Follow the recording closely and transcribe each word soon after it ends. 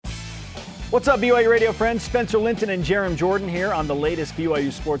What's up, BYU Radio friends? Spencer Linton and Jarom Jordan here on the latest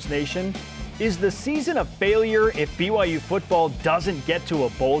BYU Sports Nation. Is the season a failure if BYU football doesn't get to a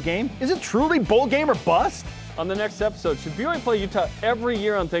bowl game? Is it truly bowl game or bust? On the next episode, should BYU play Utah every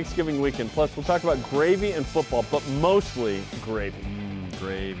year on Thanksgiving weekend? Plus, we'll talk about gravy and football, but mostly gravy.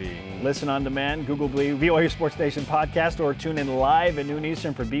 Gravy. Listen on demand, Google BYU Sports Nation podcast, or tune in live at noon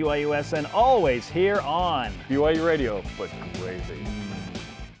Eastern for BYUSN, always here on BYU Radio, but gravy.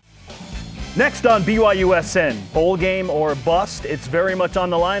 Next on BYUSN, bowl game or bust. It's very much on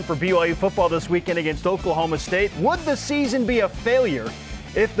the line for BYU football this weekend against Oklahoma State. Would the season be a failure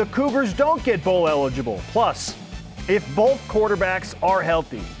if the Cougars don't get bowl eligible? Plus, if both quarterbacks are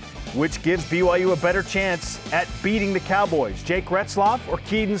healthy, which gives BYU a better chance at beating the Cowboys? Jake Retzloff or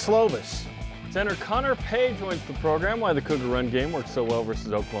Keaton Slovis? Center Connor Pay joins the program, why the Cougar run game worked so well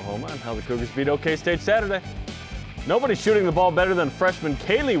versus Oklahoma, and how the Cougars beat OK State Saturday. Nobody's shooting the ball better than freshman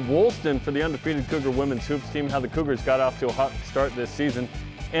Kaylee Woolston for the undefeated Cougar women's hoops team, how the Cougars got off to a hot start this season.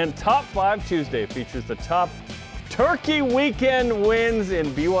 And Top 5 Tuesday features the top Turkey weekend wins in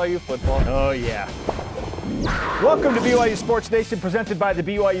BYU football. Oh, yeah. Welcome to BYU Sports Nation, presented by the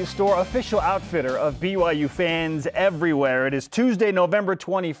BYU Store, official outfitter of BYU fans everywhere. It is Tuesday, November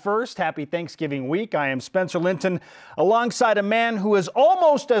 21st. Happy Thanksgiving week. I am Spencer Linton, alongside a man who is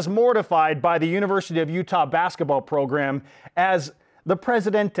almost as mortified by the University of Utah basketball program as the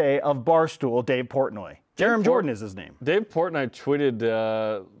presidente of Barstool, Dave Portnoy. Jarom Jordan is his name. Dave Portnoy tweeted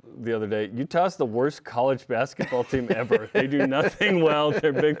the other day, Utah's the worst college basketball team ever. They do nothing well.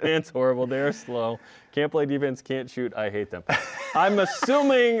 Their big man's horrible. They're slow. Can't play defense, can't shoot. I hate them. I'm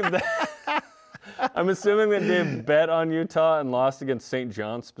assuming that Dave bet on Utah and lost against St.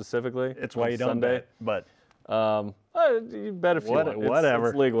 John specifically. It's why you don't bet, but you bet if you want. Whatever.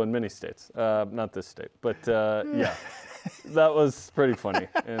 It's legal in many states. Not this state, but yeah. That was pretty funny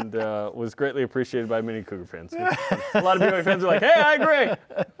and was greatly appreciated by many Cougar fans. A lot of BYU fans are like, hey, I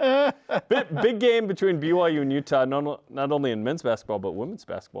agree. Big game between BYU and Utah, not only in men's basketball, but women's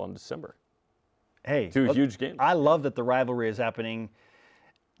basketball in December. Hey, Two huge games. I love that the rivalry is happening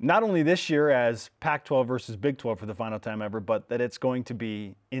not only this year as Pac-12 versus Big 12 for the final time ever, but that it's going to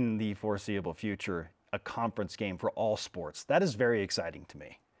be in the foreseeable future a conference game for all sports. That is very exciting to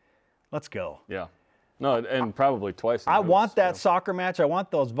me. Let's go. Yeah. No, and probably twice. I want that soccer match. I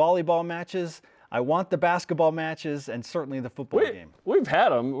want those volleyball matches. I want the basketball matches, and certainly the football game. We've had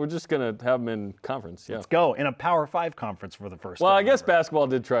them. We're just going to have them in conference. Yeah. Let's go. In a Power 5 conference for the first time. Well, I guess basketball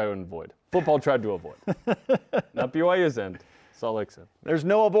did try to avoid. Football tried to avoid. Not BYU's end. Salt Lake City. There's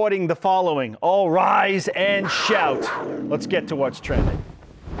no avoiding the following. All rise and shout. Let's get to what's trending.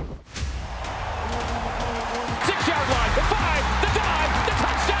 6-yard line, the 5, the dive, the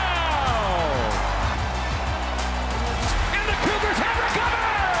touchdown! And the Cougars have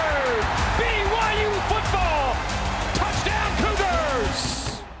recovered! BYU football! Touchdown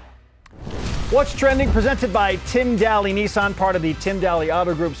Cougars! What's trending? Presented by Tim Daly Nissan, part of the Tim Daly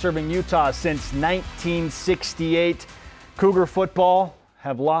Auto Group, serving Utah since 1968. Cougar football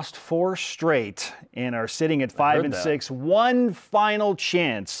have lost 4 straight and are sitting at 5-6. One final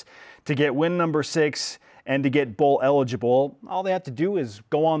chance to get win number 6 and to get bowl eligible. All they have to do is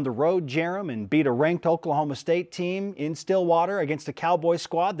go on the road, Jarom, and beat a ranked Oklahoma State team in Stillwater against a Cowboy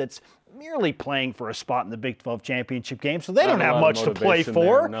squad that's merely playing for a spot in the Big 12 championship game, so they don't have much to play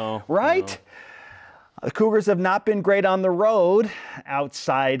for, right? No. The Cougars have not been great on the road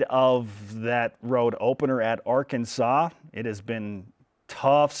outside of that road opener at Arkansas. It has been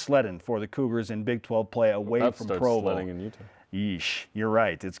tough sledding for the Cougars in Big 12 play away from Provo. Sledding in Utah. Yeesh, you're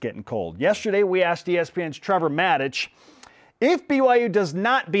right. It's getting cold. Yesterday, we asked ESPN's Trevor Matich if BYU does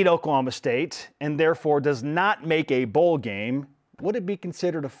not beat Oklahoma State and therefore does not make a bowl game, would it be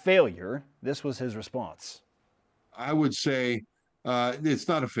considered a failure? This was his response. I would say it's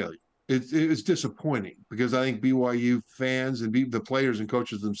not a failure. It's disappointing because I think BYU fans and the players and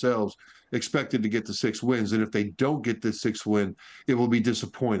coaches themselves expected to get the 6 wins. And if they don't get this 6th win, it will be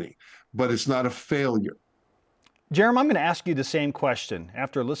disappointing. But it's not a failure. Jarom, I'm going to ask you the same question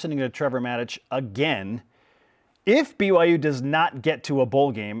after listening to Trevor Matich again. If BYU does not get to a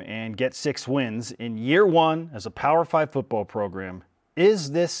bowl game and get 6 wins in year 1 as a Power 5 football program,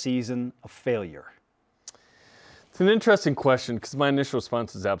 is this season a failure? It's an interesting question because my initial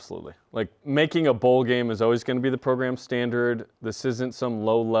response is absolutely. Like, making a bowl game is always going to be the program standard. This isn't some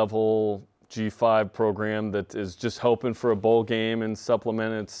low-level G5 program that is just hoping for a bowl game and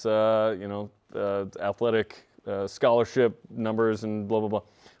supplement its, athletic scholarship numbers and blah, blah, blah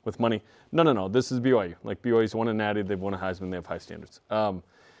with money. No. This is BYU. Like, BYU's won a Natty. They've won a Heisman. They have high standards.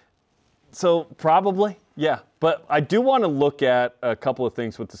 So probably, yeah. But I do want to look at a couple of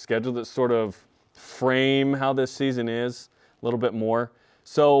things with the schedule that sort of frame how this season is a little bit more.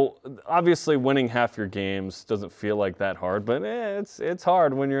 So obviously winning half your games doesn't feel like that hard, but it's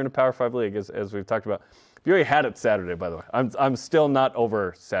hard when you're in a Power 5 league, as we've talked about. BYU had it Saturday, by the way. I'm still not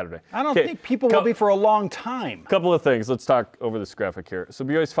over Saturday. I don't think people will be for a long time. Couple of things. Let's talk over this graphic here. So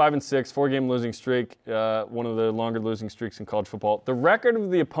BYU's 5-6, 4-game losing streak, one of the longer losing streaks in college football. The record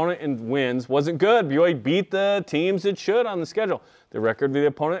of the opponent in wins wasn't good. BYU beat the teams it should on the schedule. The record of the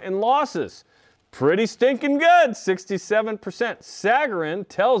opponent in losses, pretty stinking good, 67%. Sagarin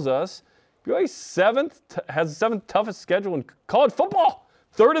tells us BYU has the seventh toughest schedule in college football.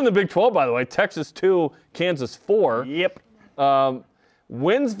 Third in the Big 12, by the way. Texas 2, Kansas 4. Yep.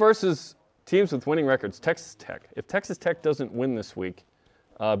 Wins versus teams with winning records. Texas Tech. If Texas Tech doesn't win this week,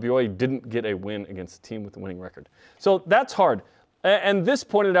 BYU didn't get a win against a team with a winning record. So that's hard. And this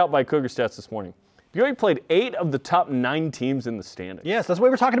pointed out by Cougar Stats this morning. BYU played 8 of the top 9 teams in the standings. Yes, that's what we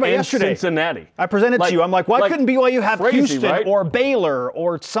were talking about yesterday. Cincinnati. I presented to you. I'm like, why couldn't BYU have crazy, Houston right? or Baylor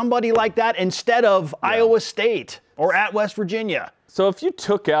or somebody like that instead of Iowa State or at West Virginia? So if you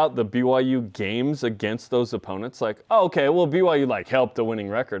took out the BYU games against those opponents, like, oh, okay, well, BYU helped the winning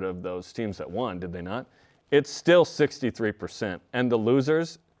record of those teams that won, did they not? It's still 63%. And the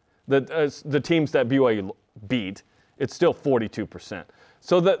losers, the teams that BYU beat, it's still 42%.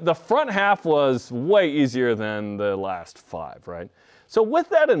 So the front half was way easier than the last 5, right? So with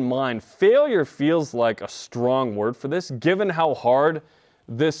that in mind, failure feels like a strong word for this, given how hard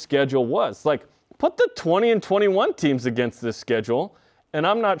this schedule was. Put the 20 and 21 teams against this schedule, and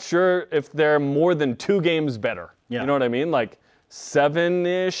I'm not sure if they're more than 2 games better. Yeah. You know what I mean?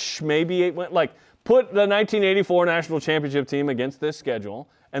 7-ish, maybe 8 wins. Put the 1984 national championship team against this schedule,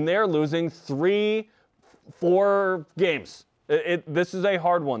 and they're losing 3-4 games. This is a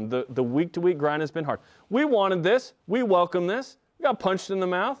hard one. The week-to-week grind has been hard. We wanted this. We welcome this. We got punched in the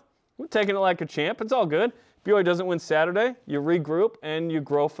mouth. We're taking it like a champ. It's all good. BYU doesn't win Saturday. You regroup, and you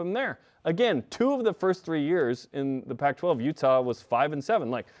grow from there. Again, 2 of the first 3 years in the Pac-12, Utah was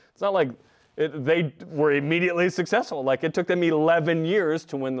 5-7. It's not like they were immediately successful. It took them 11 years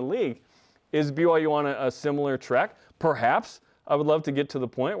to win the league. Is BYU on a similar track? Perhaps. I would love to get to the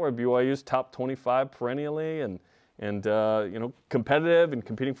point where BYU's top 25 perennially and competitive and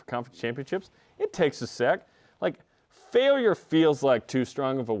competing for conference championships. It takes a sec. Failure feels like too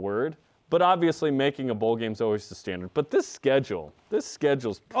strong of a word. But obviously, making a bowl game is always the standard. But this schedule's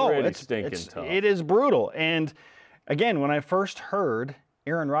pretty stinking tough. It is brutal. And again, when I first heard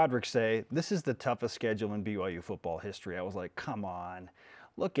Aaron Roderick say, this is the toughest schedule in BYU football history, I was like, come on.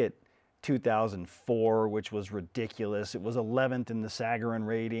 Look at 2004, which was ridiculous. It was 11th in the Sagarin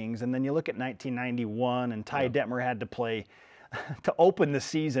ratings. And then you look at 1991, and Ty Detmer had to play to open the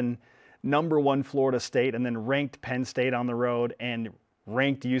season #1 Florida State and then ranked Penn State on the road and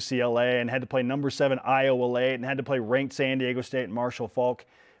ranked UCLA and had to play #7 Iowa late and had to play ranked San Diego State and Marshall Falk.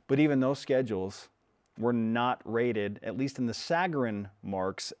 But even those schedules were not rated, at least in the Sagarin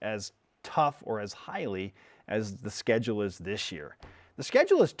marks, as tough or as highly as the schedule is this year. The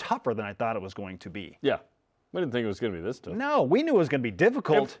schedule is tougher than I thought it was going to be. Yeah. We didn't think it was going to be this tough. No, we knew it was going to be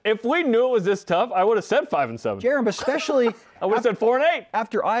difficult. If we knew it was this tough, I would have said 5-7. Jarom, especially I would have said 4-8.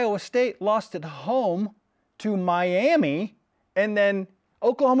 After Iowa State lost at home to Miami, and then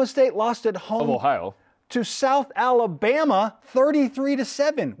Oklahoma State lost at home of Ohio to South Alabama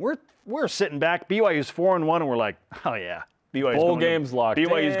 33-7. We're sitting back. BYU's 4-1, and we're like, oh yeah, bowl game's locked.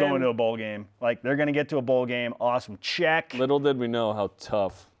 BYU's going to a bowl game. They're going to get to a bowl game. Awesome. Check. Little did we know how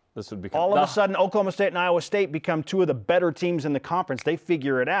tough this would become. All of a sudden, Oklahoma State and Iowa State become 2 of the better teams in the conference. They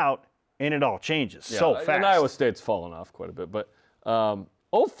figure it out, and it all changes so fast. And Iowa State's fallen off quite a bit. But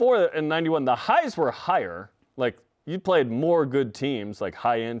 04 and 91, the highs were higher. You played more good teams,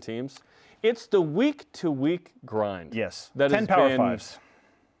 high-end teams. It's the week-to-week grind. Yes. That 10 has Power been 5s.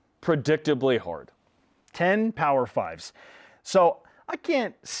 Predictably hard. 10 Power 5s. So I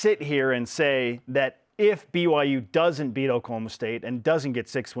can't sit here and say that if BYU doesn't beat Oklahoma State and doesn't get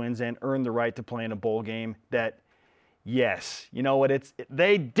 6 wins and earn the right to play in a bowl game, that, yes, you know what,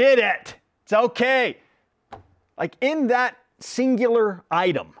 they did it. It's okay. In that singular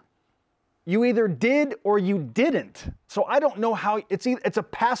item, you either did or you didn't. So I don't know how it's a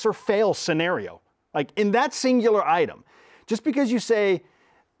pass or fail scenario. In that singular item, just because you say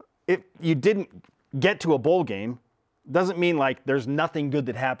if you didn't get to a bowl game doesn't mean there's nothing good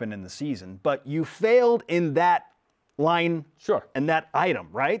that happened in the season, but you failed in that line and that item,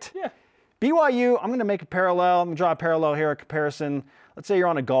 right? Yeah. BYU, I'm going to make a parallel. I'm going to draw a parallel here, a comparison. Let's say you're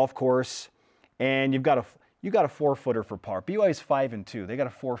on a golf course and you've got You got a 4-footer for par. BYU's 5-2. They got a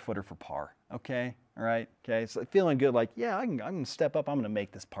 4-footer for par. Okay, all right, okay. So feeling good, like, yeah, I'm gonna step up. I'm gonna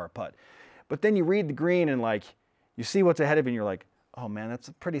make this par putt. But then you read the green and like you see what's ahead of you, and you're like, oh man, that's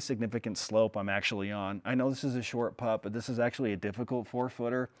a pretty significant slope I'm actually on. I know this is a short putt, but this is actually a difficult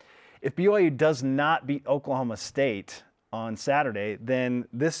 4-footer. If BYU does not beat Oklahoma State on Saturday, then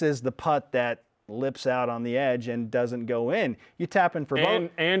this is the putt that lips out on the edge and doesn't go in. You tap in for both.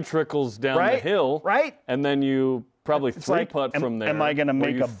 And trickles down the hill. Right. And then you probably putt from there. Am I going to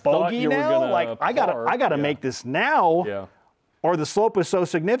make a bogey now? Like, I gotta make this now. Yeah. Or the slope is so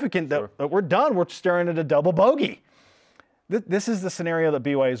significant that we're done. We're staring at a double bogey. This is the scenario that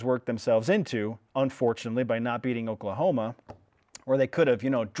BYU's worked themselves into, unfortunately, by not beating Oklahoma, where they could have,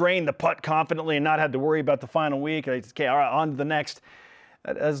 drained the putt confidently and not had to worry about the final week. Okay, all right, on to the next.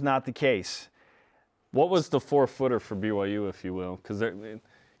 That is not the case. What was the 4-footer for BYU, if you will? Because you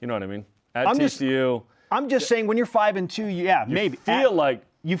know what I mean. At TCU, I'm just saying, when you're 5-2, maybe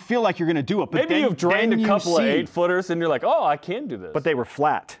you feel like you're going to do it. But maybe you've drained a couple of 8-footers, and you're like, oh, I can do this. But they were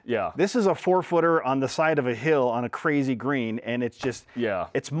flat. Yeah. This is a 4-footer on the side of a hill on a crazy green, and it's just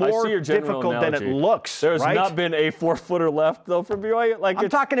it's more difficult than it looks. There's not been a 4-footer left though for BYU. I'm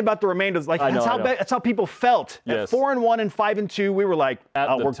talking about the remainders. Like that's how people felt. Yes. At 4-1 and 5-2, we were like,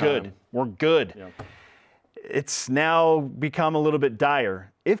 we're good. We're good. Yeah. It's now become a little bit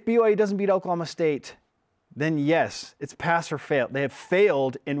dire. If BYU doesn't beat Oklahoma State, then yes, it's pass or fail. They have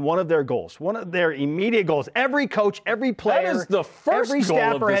failed in one of their goals, one of their immediate goals. Every coach, every player, that is the first every goal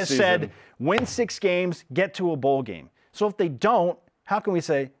staffer of the has season. said, win 6 games, get to a bowl game. So if they don't, how can we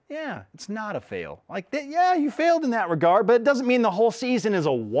say, it's not a fail? Like, you failed in that regard, but it doesn't mean the whole season is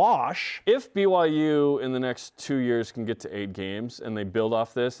a wash. If BYU in the next 2 years can get to 8 games and they build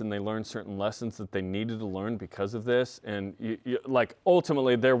off this and they learn certain lessons that they needed to learn because of this, and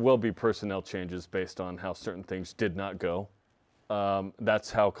ultimately there will be personnel changes based on how certain things did not go.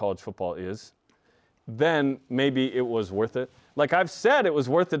 That's how college football is. Then maybe it was worth it. Like I've said, it was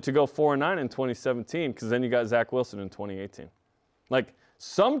worth it to go 4-9 in 2017 because then you got Zach Wilson in 2018. Like,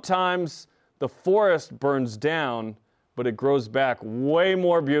 sometimes the forest burns down, but it grows back way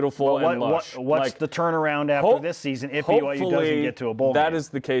more beautiful and lush. What's the turnaround after this season if BYU doesn't get to a bowl game? That is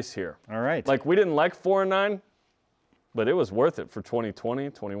the case here. All right. Like, we didn't like 4-9, but it was worth it for 2020,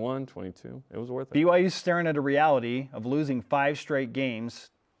 21, 22. It was worth it. BYU's staring at a reality of losing 5 straight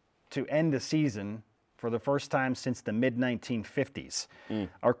games to end the season for the first time since the mid-1950s.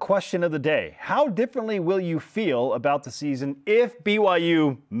 Our question of the day, how differently will you feel about the season if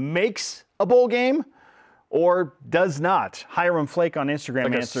BYU makes a bowl game or does not? Hiram Flake on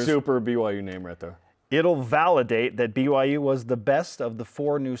Instagram answers. A super BYU name right there. It'll validate that BYU was the best of the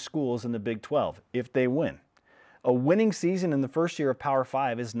 4 new schools in the Big 12 if they win. A winning season in the first year of Power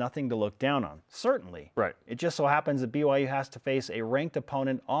 5 is nothing to look down on, certainly. Right. It just so happens that BYU has to face a ranked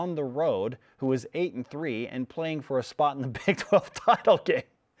opponent on the road who is 8-3 and playing for a spot in the Big 12 title game.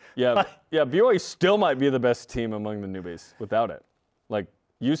 Yeah, BYU still might be the best team among the newbies without it. Like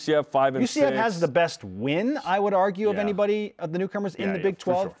UCF 5-6. UCF has the best win, I would argue, of anybody of the newcomers in the Big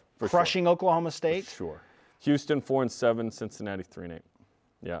 12, crushing Oklahoma State. For sure. Houston 4-7, Cincinnati 3-8.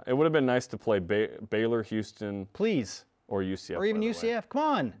 Yeah, it would have been nice to play Baylor, Houston, please, or UCF. Or even UCF. Come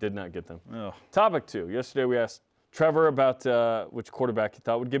on. Did not get them. Oh. Topic 2. Yesterday we asked Trevor about which quarterback he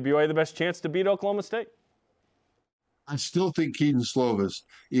thought would give BYU the best chance to beat Oklahoma State. I still think Keaton Slovis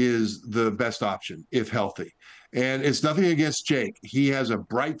is the best option if healthy. And it's nothing against Jake. He has a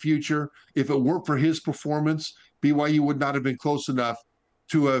bright future. If it weren't for his performance, BYU would not have been close enough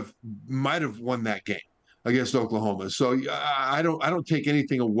to might have won that game against Oklahoma. So I don't take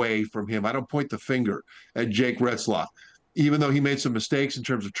anything away from him. I don't point the finger at Jake Retzlaff. Even though he made some mistakes in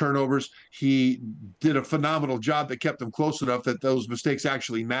terms of turnovers, he did a phenomenal job that kept them close enough that those mistakes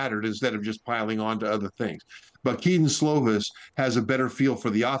actually mattered instead of just piling on to other things. But Keaton Slovis has a better feel for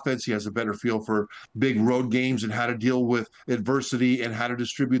the offense. He has a better feel for big road games and how to deal with adversity and how to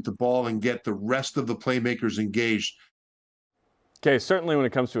distribute the ball and get the rest of the playmakers engaged. Okay, certainly when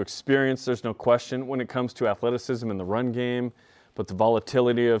it comes to experience, there's no question. When it comes to athleticism in the run game, but the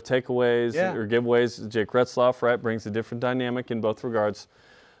volatility of takeaways or giveaways, Jake Retzlaff, right, brings a different dynamic in both regards.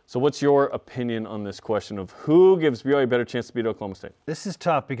 So what's your opinion on this question of who gives BYU a better chance to beat Oklahoma State? This is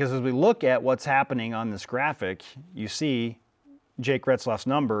tough because as we look at what's happening on this graphic, you see Jake Retzlaff's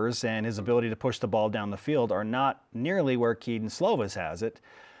numbers and his ability to push the ball down the field are not nearly where Keaton Slovis has it.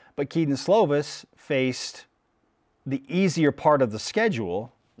 But Keaton Slovis faced the easier part of the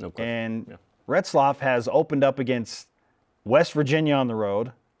schedule, and Retzlaff has opened up against West Virginia on the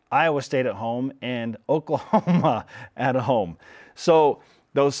road, Iowa State at home, and Oklahoma at home. So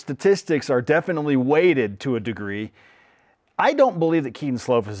Those statistics are definitely weighted to a degree. I don't believe that Keaton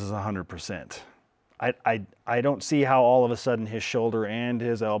Slovis is 100%. I don't see how all of a sudden his shoulder and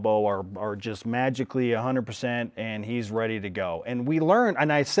his elbow are just magically 100% and he's ready to go. And we learned,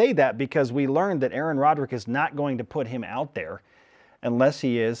 and I say that because we learned that Aaron Roderick is not going to put him out there unless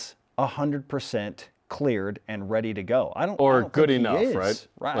he is 100% cleared and ready to go. I don't good think enough, he is. right?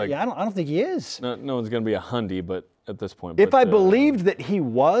 Right. Like, yeah, I don't think he is. No one's going to be a Hundy, but at this point. If I believed that he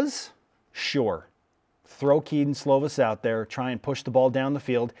was, sure. Throw Keaton Slovis out there, try and push the ball down the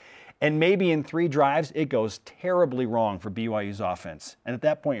field, and maybe in 3 drives, it goes terribly wrong for BYU's offense. And at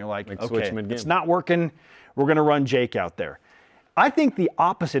that point, you're like okay, it's not working. We're going to run Jake out there. I think the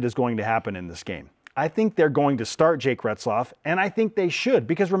opposite is going to happen in this game. I think they're going to start Jake Retzloff, and I think they should,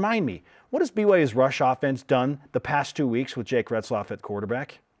 because remind me, what has BYU's rush offense done the past 2 weeks with Jake Retzloff at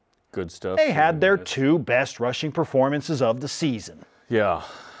quarterback? Good stuff. They had their 2 best rushing performances of the season. Yeah.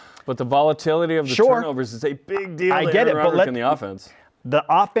 But the volatility of the turnovers is a big deal. I get it, but in the offense. The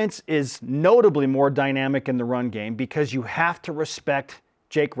offense is notably more dynamic in the run game because you have to respect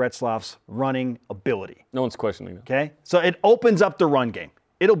Jake Retzloff's running ability. No one's questioning that. Okay? So it opens up the run game.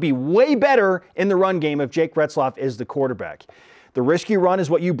 It'll be way better in the run game if Jake Retzloff is the quarterback. The risky run is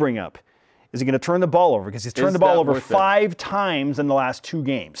what you bring up. Is he going to turn the ball over? Because he's turned the ball over 5 times in the last 2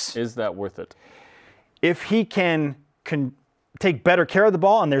 games. Is that worth it? If he can take better care of the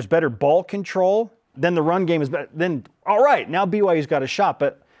ball and there's better ball control, then the run game is better. Then, all right, now BYU's got a shot.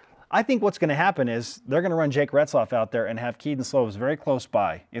 But I think what's going to happen is they're going to run Jake Retzloff out there and have Keaton Slovis very close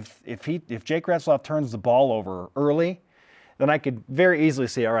by. If Jake Retzloff turns the ball over early, then I could very easily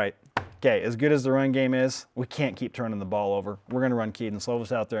see, all right, okay, as good as the run game is, we can't keep turning the ball over. We're going to run Keaton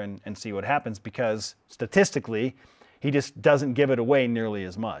Slovis out there and see what happens because statistically, he just doesn't give it away nearly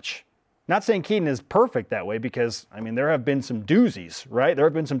as much. Not saying Keaton is perfect that way because, I mean, there have been some doozies, right? There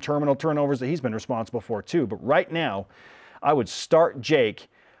have been some terminal turnovers that he's been responsible for too. But right now, I would start Jake,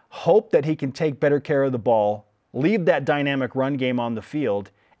 hope that he can take better care of the ball, leave that dynamic run game on the field,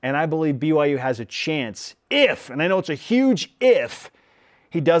 and I believe BYU has a chance if, and I know it's a huge if,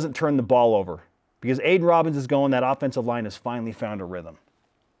 he doesn't turn the ball over. Because Aiden Robbins is going, that offensive line has finally found a rhythm.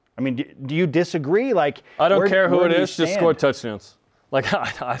 I mean, do you disagree? Like, I don't care who it is, just score touchdowns. Like,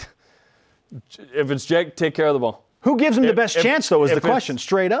 if it's Jake, take care of the ball. Who gives him the best chance, though, is the question,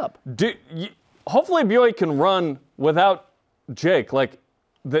 straight up. Hopefully BYU can run without Jake. Like,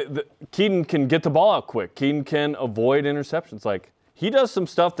 Keaton can get the ball out quick. Keaton can avoid interceptions. Like, he does some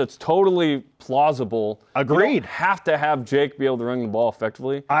stuff that's totally plausible. Agreed. You don't have to have Jake be able to run the ball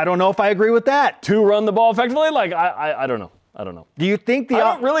effectively. I don't know if I agree with that. To run the ball effectively? Like, I don't know. I don't know. Do you think I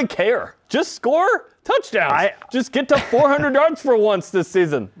don't really care. Just score touchdowns. Just get to 400 yards for once this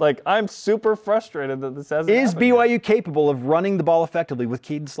season. Like, I'm super frustrated that this hasn't happened. Is BYU capable of running the ball effectively with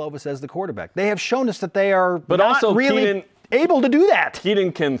Keaton Slovis as the quarterback? They have shown us that they are really able to do that.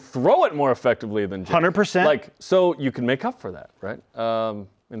 Keaton can throw it more effectively than Jake. 100%. Like, so you can make up for that, right?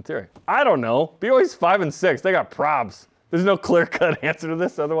 In theory. I don't know. BYU's 5-6. They got probs. There's no clear-cut answer to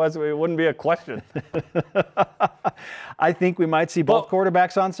this. Otherwise, it wouldn't be a question. I think we might see both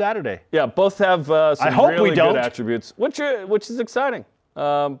quarterbacks on Saturday. Yeah, both have some really good attributes, which is exciting.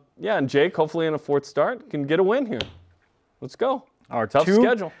 Yeah, and Jake, hopefully in a 4th start, can get a win here. Let's go. Our tough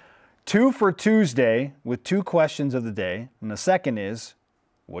schedule. 2 for Tuesday with 2 questions of the day. And the second is,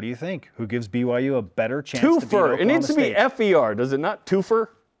 what do you think? Who gives BYU a better chance to beat Oklahoma State? It needs to be FER, does it not? Twofer?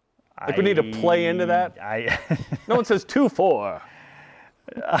 Like we need to play into that? No one says 2-4.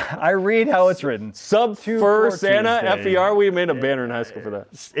 I read how it's written. Sub-Fur Santa, FER. We made a banner in high school for that.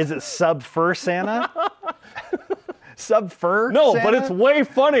 Is it Sub-Fur Santa? Sub-Fur No, Santa? but it's way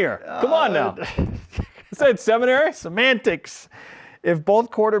funnier. Come on now. Say it's seminary? Semantics. If both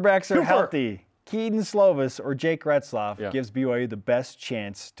quarterbacks are healthy, Keaton Slovis or Jake Retzloff gives BYU the best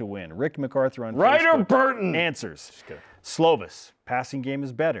chance to win. Rick MacArthur on Ryder Facebook Burton answers. Slovis, passing game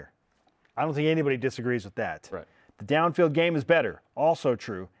is better. I don't think anybody disagrees with that. Right. The downfield game is better. Also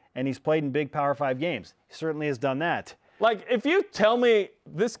true. And he's played in big Power 5 games. He certainly has done that. Like, if you tell me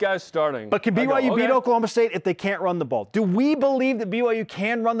this guy's starting. But can BYU beat Oklahoma State if they can't run the ball? Do we believe that BYU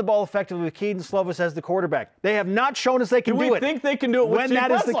can run the ball effectively with Keaton Slovis as the quarterback? They have not shown us they can do it. Do we think they can do it with when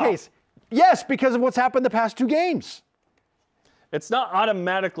that is the case? Yes, because of what's happened the past 2 games. It's not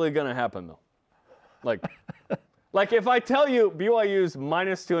automatically going to happen, though. Like if I tell you BYU's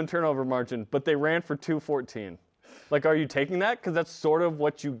 -2 in turnover margin, but they ran for 214. Like, are you taking that? Because that's sort of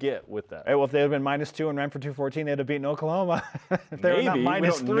what you get with that. Hey, well, if they had been -2 and ran for 214, they'd have beaten Oklahoma. If they were not -3, we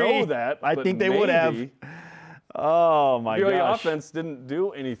don't know that. I think they would have. Oh, my gosh. BYU offense didn't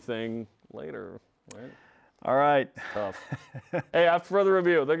do anything later, right? All right. Tough. Hey, after further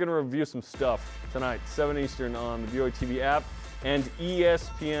review, they're going to review some stuff tonight, 7 Eastern on the BYU TV app and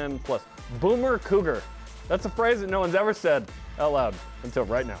ESPN+. Boomer Cougar. That's a phrase that no one's ever said out loud until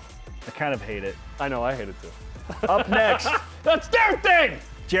right now. I kind of hate it. I know, I hate it too. Up next. That's their thing!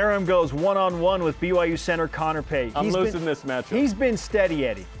 Jarom goes one-on-one with BYU center Connor Pay. I'm losing this matchup. He's been steady,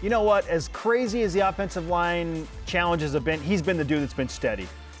 Eddie. You know what? As crazy as the offensive line challenges have been, he's been the dude that's been steady.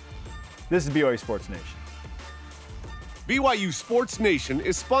 This is BYU Sports Nation. BYU Sports Nation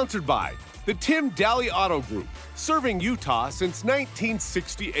is sponsored by the Tim Daly Auto Group, serving Utah since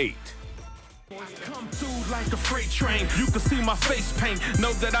 1968. Come through like a freight train. You can see my face paint.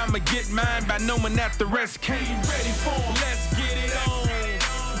 Know that I'ma get mine by knowing that the rest came. Ready for 'em, let's get it on.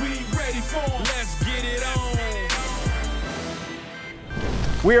 We ready for 'em, let's get it on.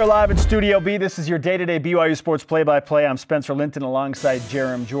 We are live in Studio B. This is your day-to-day BYU Sports play-by-play. I'm Spencer Linton alongside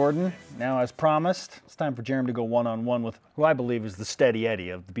Jarom Jordan. Now, as promised, it's time for Jarom to go one-on-one with who I believe is the steady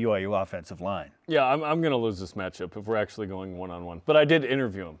Eddie of the BYU offensive line. Yeah, I'm going to lose this matchup if we're actually going one-on-one. But I did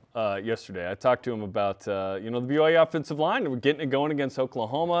interview him yesterday. I talked to him about, the BYU offensive line. We're getting it going against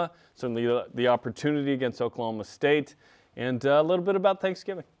Oklahoma, certainly the opportunity against Oklahoma State, and a little bit about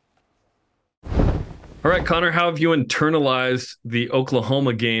Thanksgiving. All right, Connor, how have you internalized the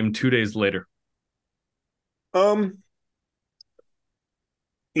Oklahoma game 2 days later? A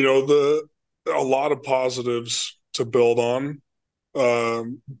lot of positives to build on,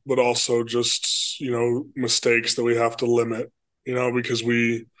 but also just, mistakes that we have to limit, because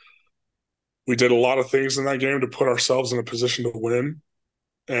we did a lot of things in that game to put ourselves in a position to win,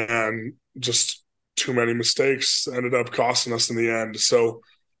 and just too many mistakes ended up costing us in the end. So,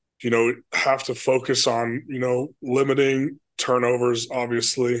 have to focus on, limiting turnovers,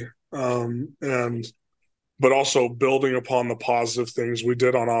 obviously, but also building upon the positive things we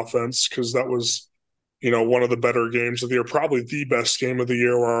did on offense, because that was, one of the better games of the year, probably the best game of the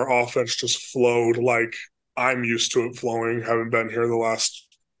year, where our offense just flowed like I'm used to it flowing, having been here the last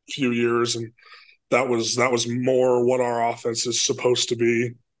few years. And that was more what our offense is supposed to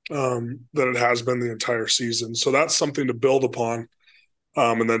be than it has been the entire season. So that's something to build upon.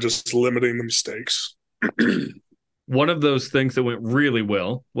 And then just limiting the mistakes. One of those things that went really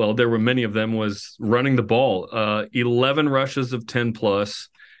well, there were many of them, was running the ball. 11 rushes of 10+,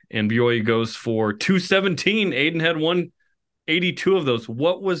 and BYU goes for 217. Aiden had 182 of those.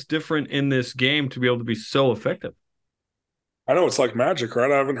 What was different in this game to be able to be so effective? I know it's like magic, right?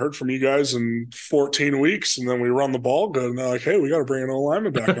 I haven't heard from you guys in 14 weeks, and then we run the ball good, and they're like, hey, we got to bring an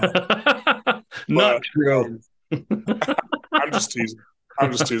O-lineman back on. Not true. I'm just teasing.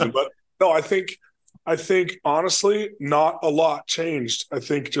 But no, I think honestly, not a lot changed. I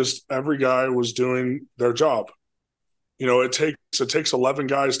think just every guy was doing their job. It takes 11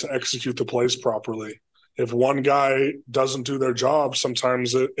 guys to execute the plays properly. If one guy doesn't do their job,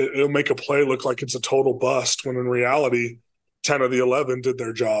 sometimes it'll make a play look like it's a total bust, when in reality, 10 of the 11 did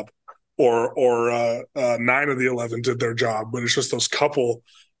their job, or 9 of the 11 did their job. But it's just those couple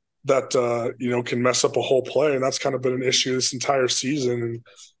that can mess up a whole play, and that's kind of been an issue this entire season. And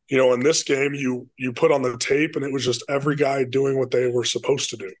in this game, you put on the tape, and it was just every guy doing what they were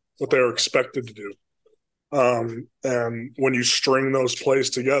supposed to do, what they were expected to do. And when you string those plays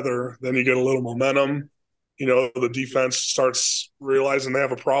together, then you get a little momentum. The defense starts realizing they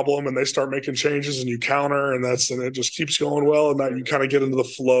have a problem, and they start making changes, and you counter, and it just keeps going well, and that you kind of get into the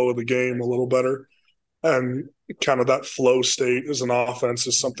flow of the game a little better. And kind of that flow state as an offense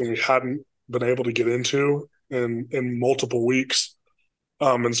is something we hadn't been able to get into in multiple weeks.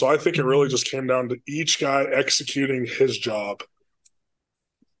 And so I think it really just came down to each guy executing his job.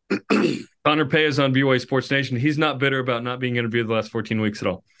 Connor Pay is on BYU Sports Nation. He's not bitter about not being interviewed the last 14 weeks at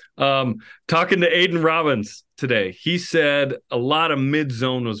all. Talking to Aiden Robbins today, he said a lot of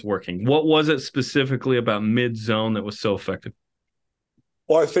mid-zone was working. What was it specifically about mid-zone that was so effective?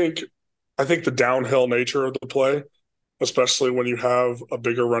 Well, I think the downhill nature of the play, especially when you have a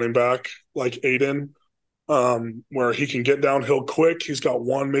bigger running back like Aiden, where he can get downhill quick. He's got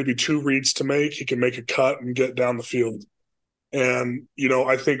one, maybe two reads to make. He can make a cut and get down the field. And,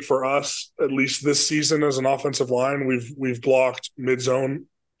 I think for us, at least this season as an offensive line, we've blocked mid-zone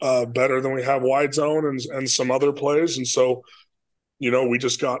better than we have wide zone and some other plays. And so, we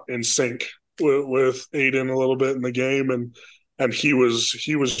just got in sync with Aiden a little bit in the game, and he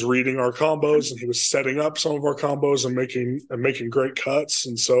was reading our combos, and he was setting up some of our combos and making great cuts.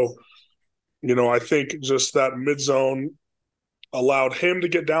 And so, I think just that mid-zone allowed him to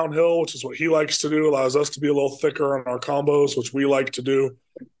get downhill, which is what he likes to do, allows us to be a little thicker on our combos, which we like to do.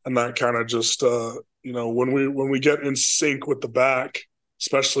 And that kind of just, when we get in sync with the back,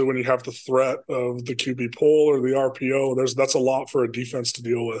 especially when you have the threat of the QB pull or the RPO. That's a lot for a defense to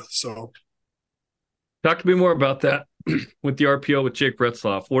deal with. So, talk to me more about that with the RPO with Jake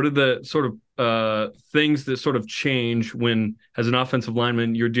Retzloff. What are the sort of things that sort of change when, as an offensive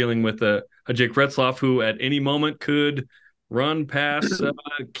lineman, you're dealing with a Jake Retzloff who at any moment could run, pass,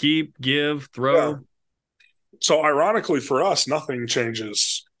 keep, give, throw? Yeah. So ironically for us, nothing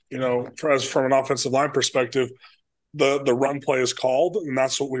changes. From an offensive line perspective, the run play is called, and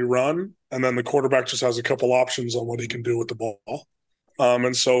that's what we run. And then the quarterback just has a couple options on what he can do with the ball.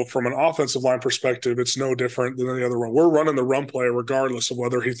 And so from an offensive line perspective, it's no different than any other run. We're running the run play regardless of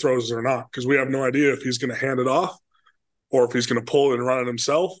whether he throws it or not, because we have no idea if he's going to hand it off or if he's going to pull it and run it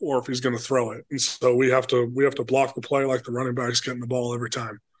himself or if he's going to throw it. And so we have to block the play like the running back's getting the ball every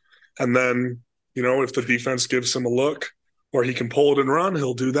time. And then, if the defense gives him a look where he can pull it and run,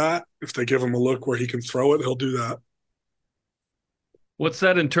 he'll do that. If they give him a look where he can throw it, he'll do that. What's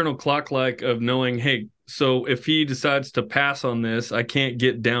that internal clock like of knowing, hey, so if he decides to pass on this, I can't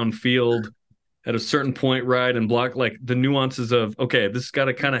get downfield at a certain point, right, and block, like the nuances of, okay, this has got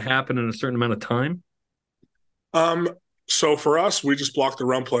to kind of happen in a certain amount of time? So for us, we just block the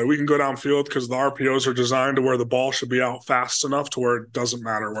run play. We can go downfield because the RPOs are designed to where the ball should be out fast enough to where it doesn't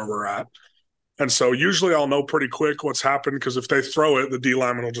matter where we're at. And so usually I'll know pretty quick what's happened, because if they throw it, the D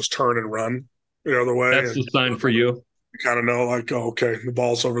lineman will just turn and run the other way. That's the sign for you. You kind of know, like, oh, okay, the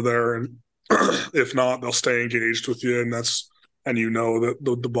ball's over there. And if not, they'll stay engaged with you. And that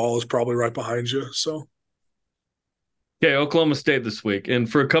the ball is probably right behind you. So. Okay, Oklahoma State this week.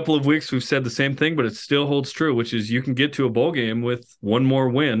 And for a couple of weeks, we've said the same thing, but it still holds true, which is you can get to a bowl game with one more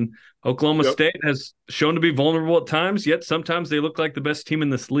win. Oklahoma State has shown to be vulnerable at times, yet sometimes they look like the best team in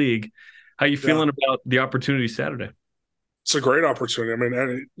this league. How you feeling about the opportunity Saturday? It's a great opportunity. I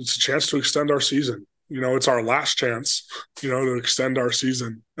mean, it's a chance to extend our season. It's our last chance, to extend our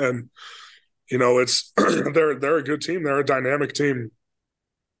season. And, it's they're a good team. They're a dynamic team,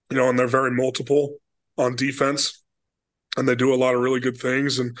 and they're very multiple on defense. And they do a lot of really good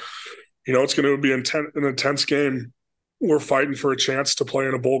things. And, it's going to be an intense game. We're fighting for a chance to play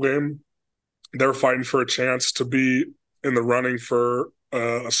in a bowl game. They're fighting for a chance to be in the running for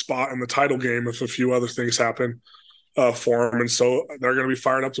a spot in the title game if a few other things happen for them. And so they're going to be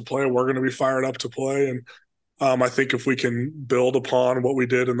fired up to play. We're going to be fired up to play. And I think if we can build upon what we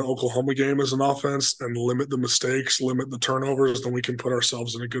did in the Oklahoma game as an offense and limit the mistakes, limit the turnovers, then we can put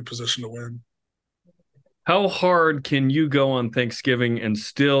ourselves in a good position to win. How hard can you go on Thanksgiving and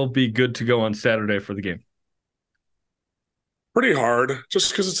still be good to go on Saturday for the game? Pretty hard,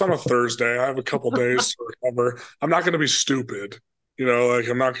 just because it's on a Thursday. I have a couple days to recover. I'm not going to be stupid,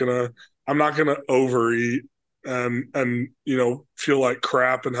 I'm not gonna overeat and feel like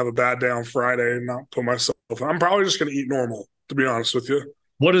crap and have a bad day on Friday and not put myself. I'm probably just going to eat normal, to be honest with you.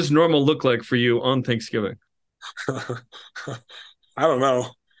 What does normal look like for you on Thanksgiving? I don't know.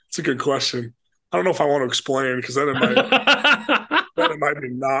 It's a good question. I don't know if I want to explain, because then it might be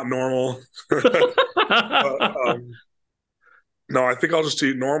not normal. But, no, I think I'll just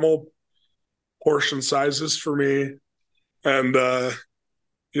eat normal portion sizes for me, and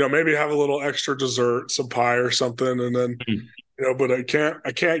maybe have a little extra dessert, some pie or something, and then but I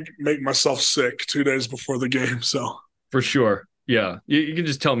can't make myself sick 2 days before the game. So for sure, yeah, you can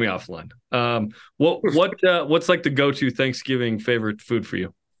just tell me offline. What's like the go-to Thanksgiving favorite food for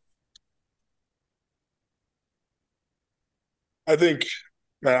you? I think,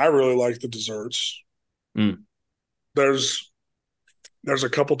 man, I really like the desserts. There's a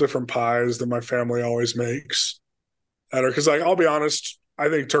couple different pies that my family always makes. Because, like, I'll be honest, I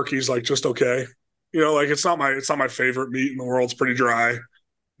think turkey's like just okay. It's not my favorite meat in the world. It's pretty dry,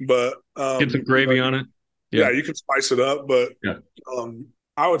 but get some gravy on it. Yeah, you can spice it up, but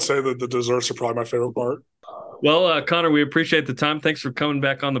I would say that the desserts are probably my favorite part. Well, Connor, we appreciate the time. Thanks for coming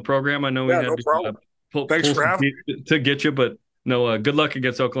back on the program. I know we had no problem. Thanks for having me to get you, but no, good luck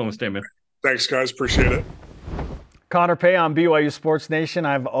against Oklahoma State, man. Thanks, guys. Appreciate it. Connor Pay on BYU Sports Nation.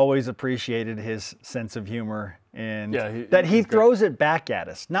 I've always appreciated his sense of humor and that he throws it back at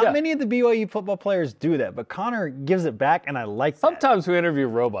us. Not many of the BYU football players do that, but Connor gives it back, and I like that. Sometimes we interview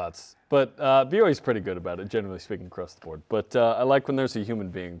robots, but BYU's pretty good about it, generally speaking, across the board. But I like when there's a human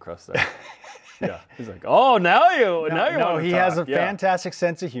being across there. Yeah, he's like, oh, now you want to talk. He has a fantastic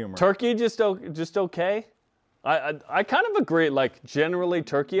sense of humor. Turkey just okay. I kind of agree. Like, generally,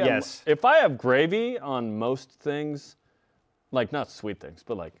 turkey. Yes. If I have gravy on most things, like not sweet things,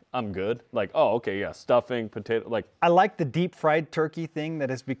 but like I'm good. Like, oh, okay, yeah, stuffing, potato. Like, I like the deep fried turkey thing that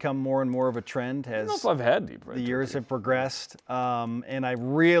has become more and more of a trend. I don't know if I've had deep fried. The years have progressed, and I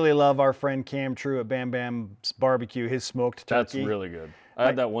really love our friend Cam True at Bam Bam's Barbecue. His smoked turkey. That's really good. I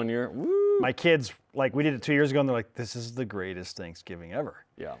had that one year. Woo. My kids, like, we did it 2 years ago, and they're like, this is the greatest Thanksgiving ever.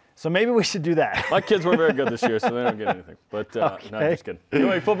 Yeah. So maybe we should do that. My kids weren't very good this year, so they don't get anything. But no, just kidding.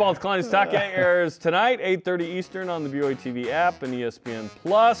 BYU football with Kalani Sitake airs tonight, 8:30 Eastern on the BYU TV app and ESPN+.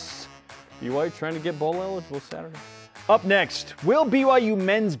 BYU trying to get bowl eligible Saturday. Up next, will BYU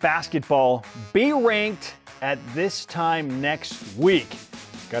men's basketball be ranked at this time next week?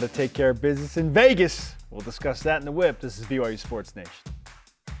 Got to take care of business in Vegas. We'll discuss that in the whip. This is BYU Sports Nation.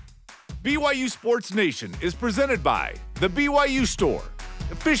 BYU Sports Nation is presented by The BYU Store,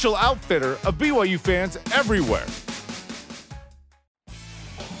 official outfitter of BYU fans everywhere.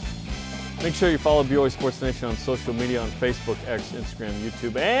 Make sure you follow BYU Sports Nation on social media on Facebook, X, Instagram,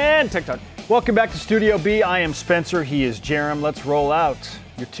 YouTube, and TikTok. Welcome back to Studio B. I am Spencer. He is Jarom. Let's roll out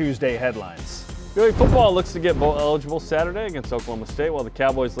your Tuesday headlines. BYU football looks to get bowl eligible Saturday against Oklahoma State, while the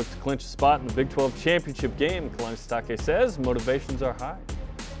Cowboys look to clinch a spot in the Big 12 championship game. Kalani Sitake says motivations are high.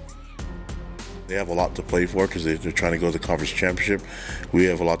 They have a lot to play for because they're trying to go to the conference championship. We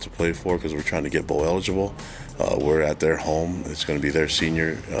have a lot to play for because we're trying to get bowl eligible. We're at their home. It's going to be their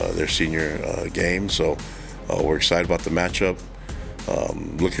senior game, so we're excited about the matchup.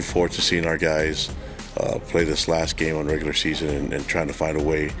 Looking forward to seeing our guys play this last game on regular season and trying to find a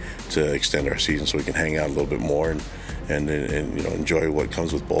way to extend our season so we can hang out a little bit more and enjoy what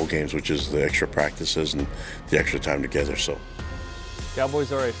comes with bowl games, which is the extra practices and the extra time together. So.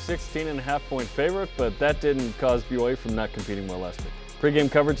 Cowboys are a 16.5-point favorite, but that didn't cause BYU from not competing well last week. Pre-game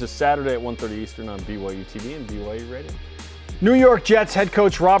coverage is Saturday at 1:30 Eastern on BYU TV and BYU Radio. New York Jets head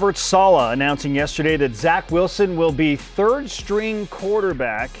coach Robert Saleh announcing yesterday that Zach Wilson will be third-string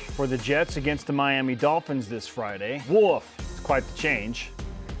quarterback for the Jets against the Miami Dolphins this Friday. Woof! It's quite the change.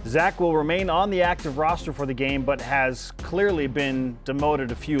 Zach will remain on the active roster for the game, but has clearly been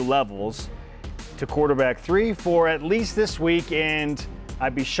demoted a few levels to quarterback 3 for at least this week, and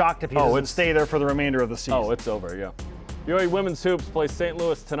I'd be shocked if he doesn't stay there for the remainder of the season. Oh, it's over, yeah. BYU Women's Hoops plays St.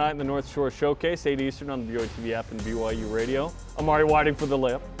 Louis tonight in the North Shore Showcase, 8 Eastern on the BYU TV app and BYU Radio. Amari Whiting for the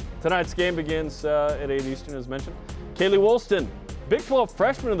layup. Tonight's game begins at 8 Eastern, as mentioned. Kaylee Woolston, Big 12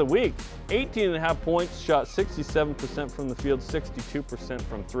 Freshman of the Week, 18.5 points, shot 67% from the field, 62%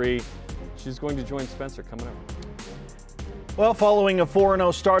 from 3. She's going to join Spencer coming up. Well, following a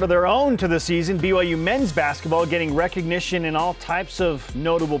 4-0 start of their own to the season, BYU men's basketball getting recognition in all types of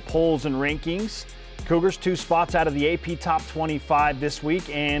notable polls and rankings. Cougars 2 spots out of the AP Top 25 this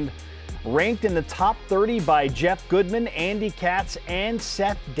week and ranked in the top 30 by Jeff Goodman, Andy Katz, and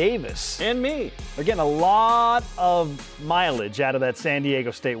Seth Davis. And me. They're getting a lot of mileage out of that San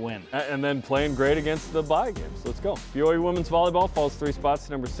Diego State win. And then playing great against the bye games. Let's go. BYU women's volleyball falls 3 spots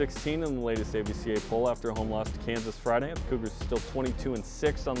to number 16 in the latest AVCA poll after a home loss to Kansas Friday. The Cougars are still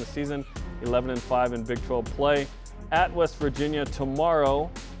 22-6 on the season, 11-5 in Big 12 play. At West Virginia tomorrow,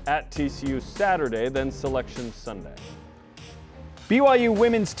 at TCU Saturday, then Selection Sunday. BYU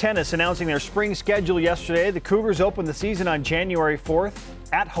women's tennis announcing their spring schedule yesterday. The Cougars opened the season on January 4th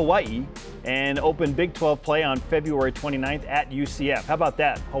at Hawaii and opened Big 12 play on February 29th at UCF. How about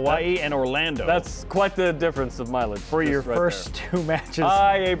that? Hawaii and Orlando. That's quite the difference of mileage. For your first 2 matches.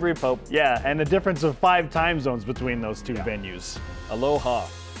 Hi, Avery Pope. Yeah, and a difference of 5 time zones between those 2 venues. Aloha.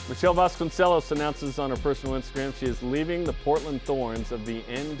 Michelle Vasconcelos announces on her personal Instagram she is leaving the Portland Thorns of the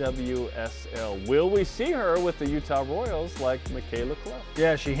NWSL. Will we see her with the Utah Royals like Michaela Clough?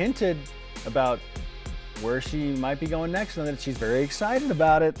 Yeah, she hinted about where she might be going next and that she's very excited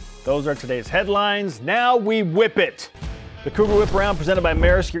about it. Those are today's headlines. Now we whip it. The Cougar Whip Around presented by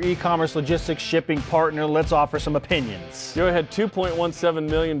Maersk, your e-commerce logistics shipping partner. Let's offer some opinions. BYU had 2.17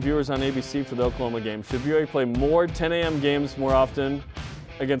 million viewers on ABC for the Oklahoma game. Should BYU play more 10 a.m. games more often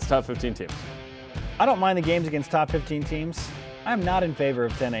against top 15 teams? I don't mind the games against top 15 teams. I'm not in favor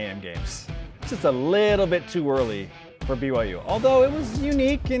of 10 a.m. games. It's just a little bit too early for BYU. Although it was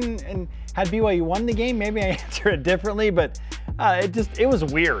unique and had BYU won the game, maybe I answer it differently, but it was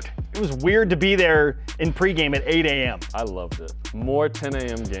weird. It was weird to be there in pregame at 8 a.m. I loved it. More 10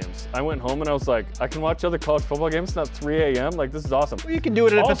 a.m. games. I went home and I was like, I can watch other college football games, not 3 a.m. Like, this is awesome. Well, you can do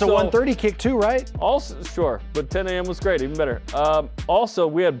it if it's a 1:30 kick too, right? Also, sure, but 10 a.m. was great, even better. Also,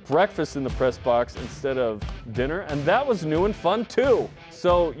 we had breakfast in the press box instead of dinner, and that was new and fun too.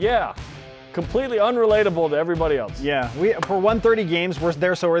 So, yeah. Completely unrelatable to everybody else. Yeah, for 1:30 games, we're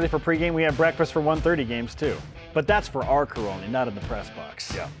there so early for pregame, we have breakfast for 1:30 games too. But that's for our crew only, not in the press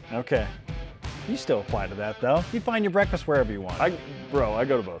box. Yeah. Okay. You still apply to that though. You find your breakfast wherever you want. I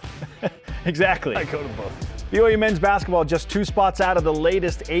go to both. Exactly. I go to both. BYU men's basketball just 2 spots out of the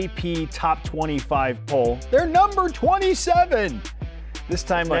latest AP Top 25 poll. They're number 27 this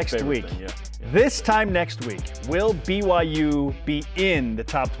time next week. Yeah. This time next week, will BYU be in the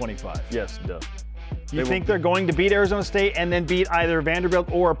top 25? Yes, duh. You think they're going to beat Arizona State and then beat either Vanderbilt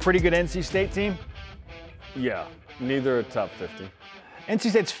or a pretty good NC State team? Yeah, neither are top 50. NC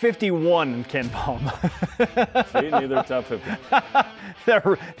State's 51 in Ken Palm. See, neither top 50.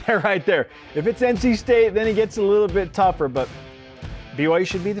 they're right there. If it's NC State, then it gets a little bit tougher, but BYU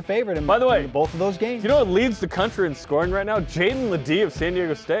should be the favorite in, by the way, in both of those games. You know what leads the country in scoring right now? Jaden Ledee of San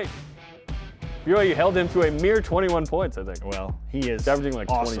Diego State. BYU held him to a mere 21 points, I think. Well, he is averaging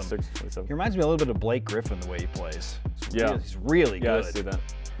like awesome. 26, 27. He reminds me a little bit of Blake Griffin the way he plays. He's really good. Yeah, I see that.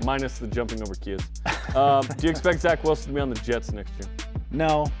 Minus the jumping over kids. Do you expect Zach Wilson to be on the Jets next year?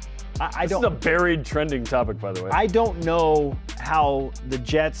 No. I don't. This is a buried trending topic, by the way. I don't know how the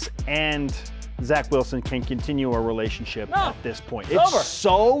Jets and Zach Wilson can continue a relationship at this point. It's over.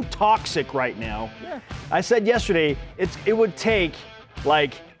 So toxic right now. Yeah. I said yesterday, it would take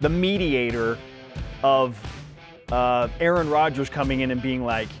like the mediator of Aaron Rodgers coming in and being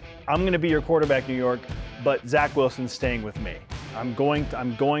like, I'm going to be your quarterback, New York, but Zach Wilson's staying with me. I'm going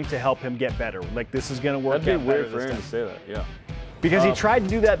to help him get better. Like, this is going to work out. That'd be better weird for this Aaron time. to say that, yeah. Because he tried to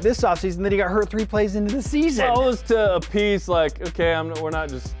do that this offseason, then he got hurt 3 plays into the season. Well, it was to appease, like, okay, we're not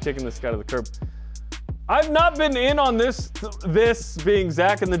just kicking this guy to the curb. I've not been in on this being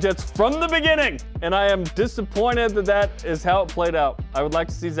Zach and the Jets from the beginning, and I am disappointed that is how it played out. I would like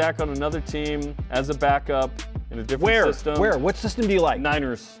to see Zach on another team as a backup in a different system. Where? What system do you like?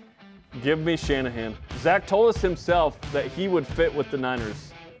 Niners. Give me Shanahan. Zach told us himself that he would fit with the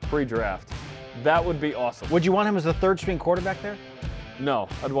Niners pre-draft. That would be awesome. Would you want him as the third-string quarterback there? No,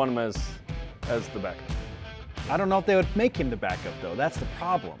 I'd want him as the backup. I don't know if they would make him the backup, though. That's the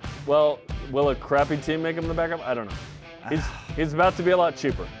problem. Well, will a crappy team make him the backup? I don't know. He's about to be a lot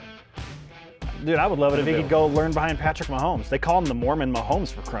cheaper. Dude, I would love it if he could go learn behind Patrick Mahomes. They call him the Mormon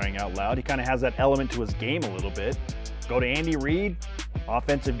Mahomes for crying out loud. He kind of has that element to his game a little bit. Go to Andy Reid,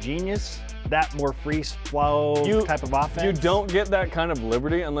 offensive genius, that more free flow type of offense. You don't get that kind of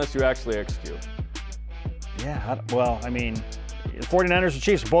liberty unless you actually execute. Yeah, the 49ers and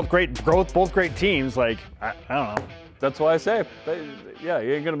Chiefs are both great teams. Like, I don't know. That's why I say, he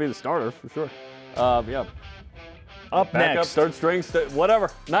ain't going to be the starter for sure. Yeah. Up Backup, next. third string,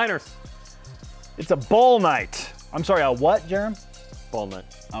 whatever. Niners. It's a bowl night. I'm sorry, a what, Jarom? Ball night.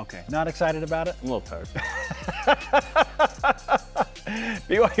 Okay. Not excited about it? I'm a little tired.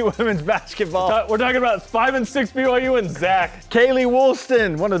 BYU women's basketball. We're talking about 5 and 6 BYU and Zach. Kaylee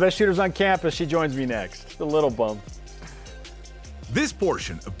Woolston, one of the best shooters on campus. She joins me next. A little bum. This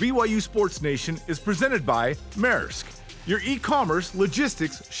portion of BYU Sports Nation is presented by Maersk, your e-commerce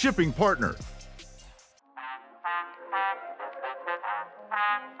logistics shipping partner.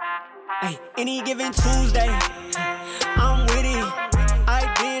 Hey, any given Tuesday, I'm with it.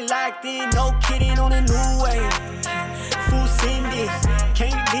 I been locked in, no kidding on a new way. Full send it,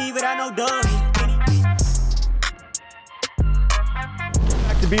 can't leave it, I know Doug.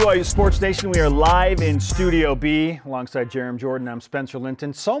 Back to BYU Sports Nation. We are live in Studio B alongside Jarom Jordan. I'm Spencer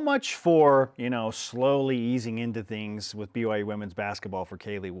Linton. So much for, slowly easing into things with BYU women's basketball for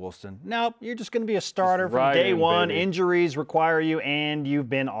Kaylee Woolston. Now, you're just going to be a starter from day one. Baby. Injuries require you, and you've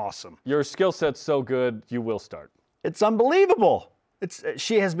been awesome. Your skill set's so good, you will start. It's unbelievable.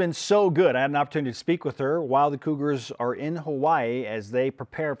 She has been so good. I had an opportunity to speak with her while the Cougars are in Hawaii as they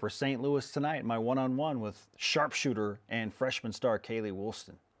prepare for St. Louis tonight. My one-on-one with sharpshooter and freshman star Kaylee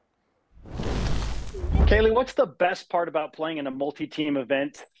Woolston. Kaylee, what's the best part about playing in a multi-team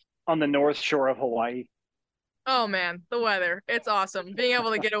event on the North Shore of Hawaii? Oh, man, the weather. It's awesome. Being able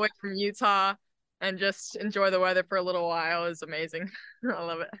to get away from Utah and just enjoy the weather for a little while is amazing. I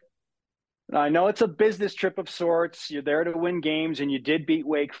love it. I know it's a business trip of sorts. You're there to win games, and you did beat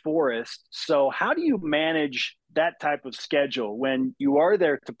Wake Forest. So how do you manage that type of schedule when you are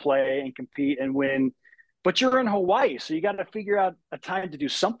there to play and compete and win, but you're in Hawaii, so you got to figure out a time to do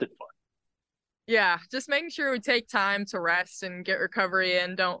something fun? Yeah, just making sure we take time to rest and get recovery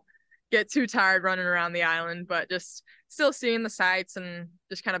and don't get too tired running around the island, but just still seeing the sights and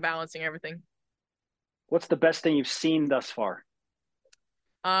just kind of balancing everything. What's the best thing you've seen thus far?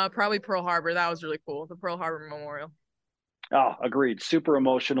 Probably Pearl Harbor. That was really cool. The Pearl Harbor Memorial. Oh, agreed. Super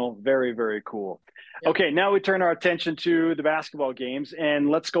emotional. Very, very cool. Yep. Okay, now we turn our attention to the basketball games,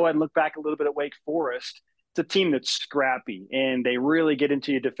 and let's go ahead and look back a little bit at Wake Forest. It's a team that's scrappy, and they really get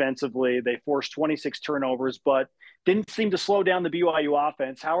into you defensively. They forced 26 turnovers, but didn't seem to slow down the BYU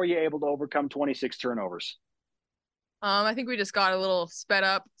offense. How are you able to overcome 26 turnovers? I think we just got a little sped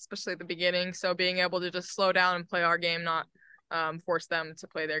up, especially at the beginning. So being able to just slow down and play our game, not force them to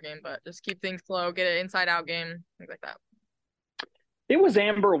play their game, but just keep things slow, get an inside-out game, things like that. It was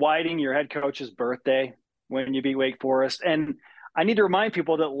Amber Whiting, your head coach's birthday, when you beat Wake Forest. And I need to remind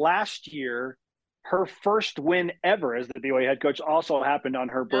people that last year, her first win ever as the BYU head coach also happened on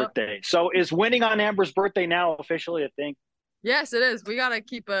her birthday. So is winning on Amber's birthday now officially a thing? Yes, it is. We got to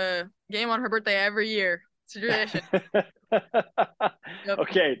keep a game on her birthday every year. It's a tradition.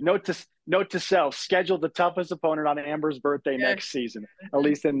 Okay, note to self: schedule the toughest opponent on Amber's birthday next season, at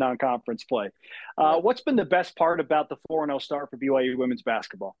least in non-conference play. What's been the best part about the 4-0 start for BYU women's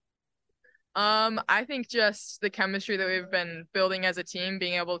basketball? I think just the chemistry that we've been building as a team,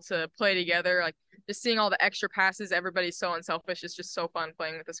 being able to play together, like just seeing all the extra passes. Everybody's so unselfish. It's just so fun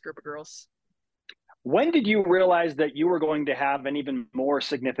playing with this group of girls. When did you realize that you were going to have an even more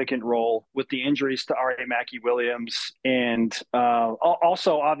significant role with the injuries to Ari Mackey-Williams and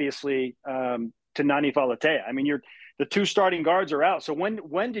also, obviously, to Nani Falatea? I mean, the two starting guards are out. So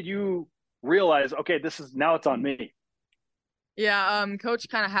when did you realize, okay, now it's on me? Yeah, coach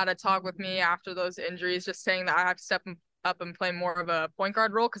kind of had a talk with me after those injuries, just saying that I have to step up and play more of a point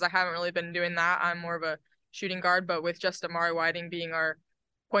guard role because I haven't really been doing that. I'm more of a shooting guard, but with just Amari Whiting being our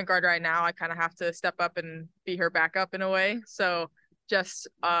point guard right now, I kind of have to step up and be her backup in a way. So just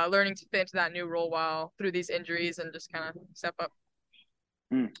learning to fit into that new role while through these injuries and just kind of step up.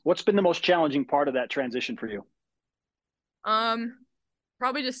 What's been the most challenging part of that transition for you?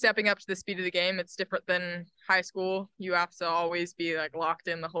 Probably just stepping up to the speed of the game. It's different than high school. You have to always be like locked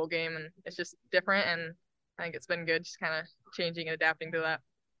in the whole game, and it's just different. And I think it's been good just kind of changing and adapting to that.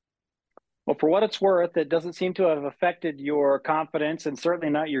 Well, for what it's worth, it doesn't seem to have affected your confidence and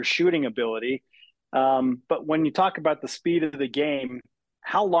certainly not your shooting ability. But when you talk about the speed of the game,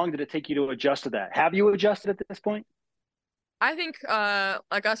 how long did it take you to adjust to that? Have you adjusted at this point? I think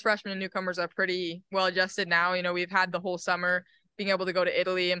like us freshmen and newcomers are pretty well adjusted now. You know, we've had the whole summer. Being able to go to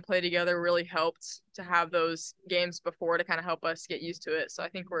Italy and play together really helped to have those games before to kind of help us get used to it. So I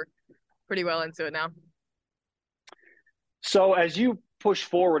think we're pretty well into it now. So as you push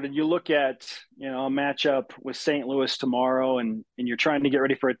forward and you look at, a matchup with St. Louis tomorrow and you're trying to get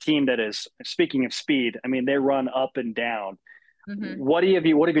ready for a team that is, speaking of speed, I mean, they run up and down. Mm-hmm. What have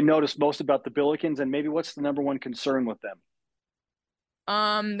you noticed most about the Billikens, and maybe what's the number one concern with them?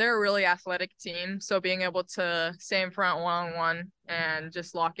 They're a really athletic team. So being able to stay in front one-on-one and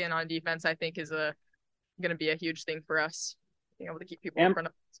just lock in on defense, I think is going to be a huge thing for us, being able to keep people in front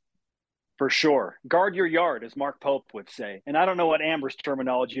of us. For sure. Guard your yard, as Mark Pope would say. And I don't know what Amber's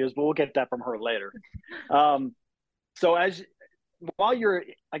terminology is, but we'll get that from her later. So while you're,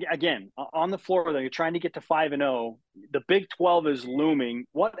 again, on the floor, though, you're trying to get to 5-0, the Big 12 is looming.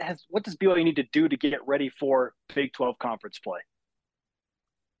 What does BYU need to do to get ready for Big 12 conference play?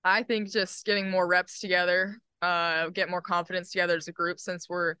 I think just getting more reps together, get more confidence together as a group since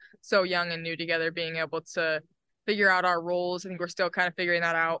we're so young and new together, being able to figure out our roles. I think we're still kind of figuring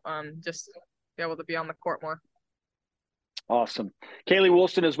that out. Just be able to be on the court more. Awesome. Kaylee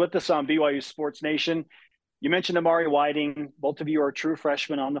Woolston is with us on BYU Sports Nation. You mentioned Amari Whiting. Both of you are true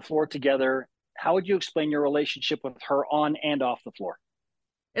freshmen on the floor together. How would you explain your relationship with her on and off the floor?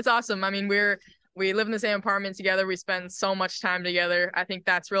 It's awesome. I mean, we live in the same apartment together. We spend so much time together. I think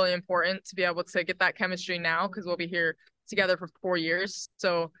that's really important to be able to get that chemistry now because we'll be here together for 4 years.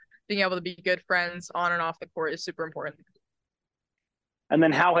 So being able to be good friends on and off the court is super important. And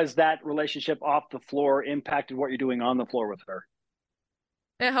then how has that relationship off the floor impacted what you're doing on the floor with her?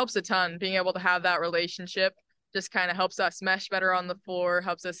 It helps a ton. Being able to have that relationship just kind of helps us mesh better on the floor,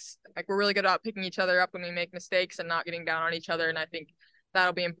 helps us, like, we're really good about picking each other up when we make mistakes and not getting down on each other. And I think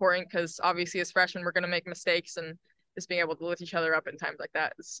that'll be important because obviously as freshmen, we're going to make mistakes, and just being able to lift each other up in times like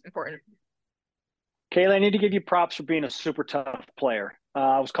that is important. Kayla, I need to give you props for being a super tough player.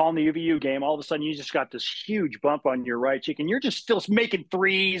 I was calling the UVU game. All of a sudden, you just got this huge bump on your right cheek, and you're just still making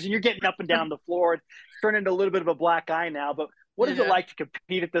threes, and you're getting up and down the floor. It's turned into a little bit of a black eye now. But what is it like to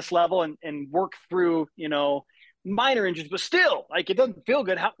compete at this level and work through, minor injuries, but still, like, it doesn't feel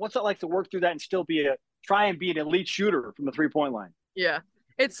good? What's it like to work through that and still try and be an elite shooter from the 3-point line? Yeah,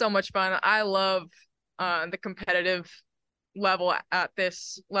 it's so much fun. I love the competitive level at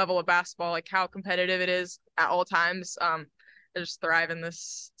this level of basketball, like how competitive it is at all times. I just thrive in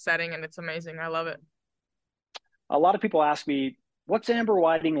this setting, and it's amazing. I love it. A lot of people ask me, what's Amber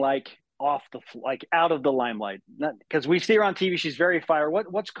Whiting like out of the limelight? Because we see her on TV, she's very fire.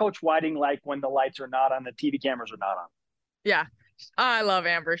 What's Coach Whiting like when the lights are not on, the TV cameras are not on? Yeah, I love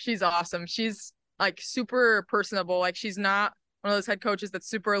Amber. She's awesome. She's like super personable. Like, she's not one of those head coaches that's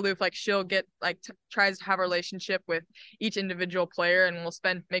super aloof. Like, she'll get tries to have a relationship with each individual player, and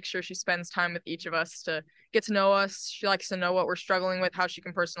make sure she spends time with each of us to get to know us. She likes to know what we're struggling with, how she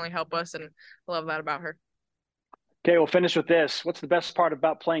can personally help us, and I love that about her. Okay, we'll finish with this. What's the best part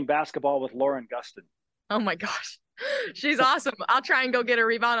about playing basketball with Lauren Gustin? Oh my gosh. She's awesome. I'll try and go get a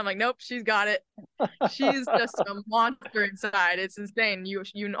rebound. I'm like, nope, she's got it. She's just a monster inside. It's insane. You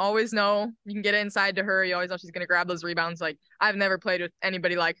always know you can get inside to her. You always know she's gonna grab those rebounds. Like, I've never played with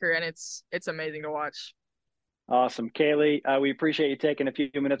anybody like her, and it's amazing to watch. Awesome. Kaylee, we appreciate you taking a few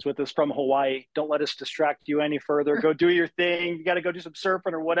minutes with us from Hawaii. Don't let us distract you any further. Go do your thing. You got to go do some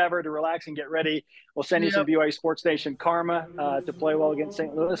surfing or whatever to relax and get ready. We'll send you some BYU Sports Nation karma to play well against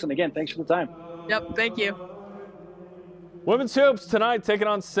St. Louis. And again, thanks for the time. Yep, thank you. Women's hoops tonight taking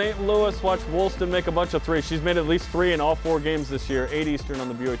on St. Louis. Watch Woolston make a bunch of threes. She's made at least 3 in all 4 games this year. 8 Eastern on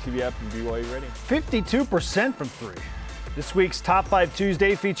the BYU TV app and BYU Radio. 52% from 3. This week's Top 5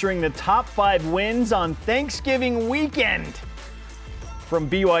 Tuesday featuring the top 5 wins on Thanksgiving weekend from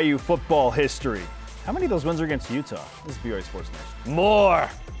BYU football history. How many of those wins are against Utah? This is BYU Sports Nation. More.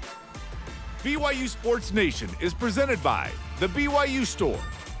 BYU Sports Nation is presented by the BYU Store,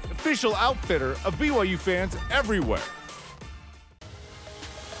 official outfitter of BYU fans everywhere.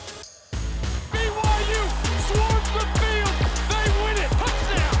 BYU swarms the field. They win it.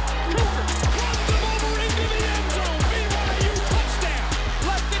 Touchdown. Cougar runs them over into the end zone. BYU touchdown.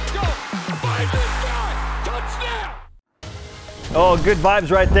 Lets it go. Finds this guy. Touchdown. Oh, good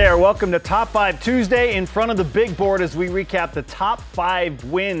vibes right there. Welcome to Top 5 Tuesday in front of the big board as we recap the top 5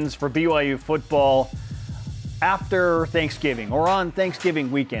 wins for BYU football after Thanksgiving, or on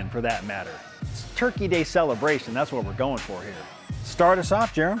Thanksgiving weekend for that matter. It's Turkey Day celebration. That's what we're going for here. Start us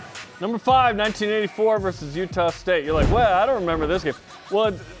off, Jarom. Number 5, 1984 versus Utah State. You're like, well, I don't remember this game.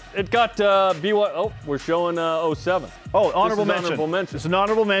 Well, it got BYU. Oh, we're showing 07. Oh, honorable mention. Honorable mention. It's an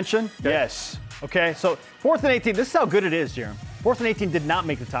honorable mention. Okay. Yes. Okay, so 4th and 18. This is how good it is, Jarom. 4th and 18 did not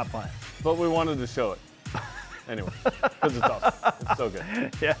make the top 5. But we wanted to show it. Anyway, because it's awesome. It's so good.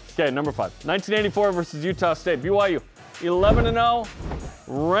 Yeah. Okay, number 5. 1984 versus Utah State. BYU 11-0,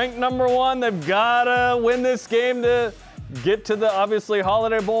 ranked number 1. They've got to win this game to get to the, obviously,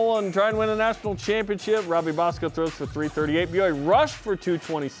 Holiday Bowl and try and win a national championship. Robbie Bosco throws for 338. BYU rushed for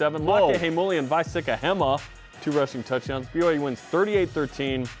 227. Lake Hamuli and Vaisika Hema, 2 rushing touchdowns. BYU wins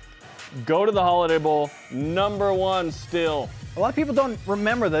 38-13. Go to the Holiday Bowl, number 1 still. A lot of people don't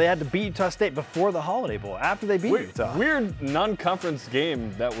remember that they had to beat Utah State before the Holiday Bowl, after they beat Utah. Weird non-conference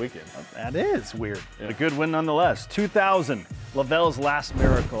game that weekend. That is weird. Yeah. A good win nonetheless. 2000, Lavelle's last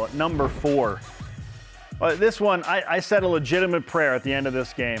miracle at number 4. This one, I said a legitimate prayer at the end of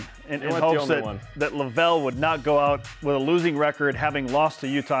this game in hopes that Lavelle would not go out with a losing record, having lost to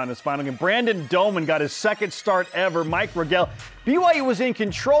Utah in his final game. Brandon Doman got his 2nd start ever. Mike Rigel. BYU was in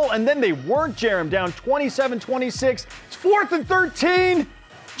control, and then they weren't, Jarom, down 27-26. It's 4th and 13.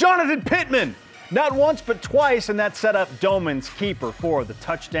 Jonathan Pittman. Not once, but twice, and that set up Doman's keeper for the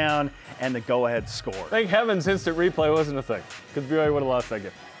touchdown and the go-ahead score. Thank heavens instant replay wasn't a thing, because BYU would have lost that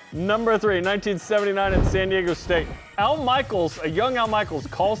game. Number 3, 1979 in San Diego State. A young Al Michaels,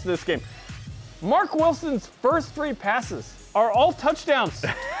 calls this game. Mark Wilson's first 3 passes are all touchdowns.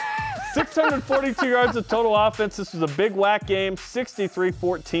 642 yards of total offense. This was a big WAC game,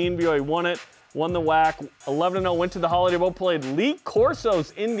 63-14. BYU won it, won the WAC. 11-0, went to the Holiday Bowl, played Lee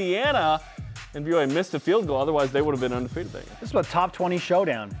Corso's Indiana, and BYU missed a field goal. Otherwise, they would have been undefeated that game. This was a top 20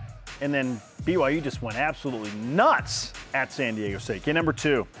 showdown. And then BYU just went absolutely nuts at San Diego State. Okay, number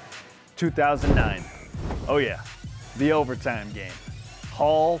 2, 2009. Oh, yeah, the overtime game.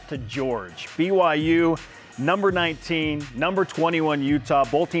 Hall to George. BYU, number 19, number 21 Utah.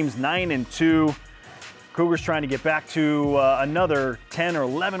 Both teams 9-2. Cougars trying to get back to another 10 or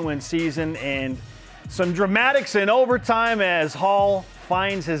 11 win season. And some dramatics in overtime as Hall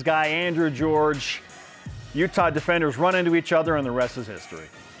finds his guy, Andrew George. Utah defenders run into each other, and the rest is history.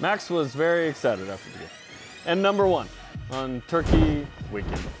 Max was very excited after the game. And number 1 on Turkey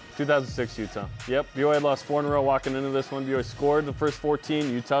weekend, 2006 Utah. Yep, BYU had lost 4 in a row walking into this one. BYU scored the first 14.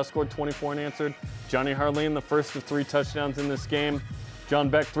 Utah scored 24 and answered. Johnny Harleen, the first of 3 touchdowns in this game. John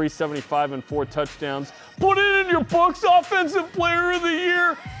Beck, 375 and 4 touchdowns. Put it in your books, Offensive Player of the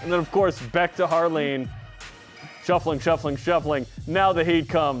Year. And then, of course, Beck to Harleen. Shuffling. Now the heat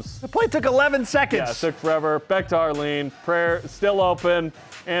comes. The play took 11 seconds. Yeah, it took forever. Back to Harleen. Prayer still open.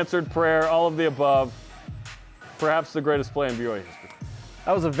 Answered prayer. All of the above. Perhaps the greatest play in BYU history.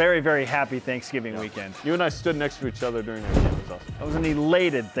 That was a very, very happy Thanksgiving weekend. You and I stood next to each other during that game. It was awesome. That was an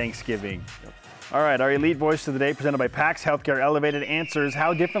elated Thanksgiving. Yep. All right, our Elite Voice of the Day presented by PAX Healthcare Elevated answers.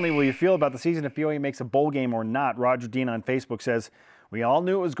 How differently will you feel about the season if BYU makes a bowl game or not? Roger Dean on Facebook says, we all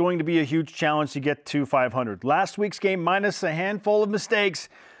knew it was going to be a huge challenge to get to 500. Last week's game, minus a handful of mistakes,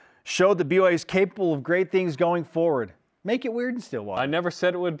 showed that BYU is capable of great things going forward. Make it weird in Stillwater. I never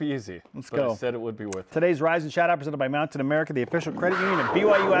said it would be easy. Let's but go. I said it would be worth it. Today's Rise and Shout Out presented by Mountain America, the official credit union of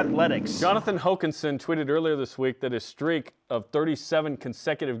BYU Athletics. Jonathan Hokanson tweeted earlier this week that his streak of 37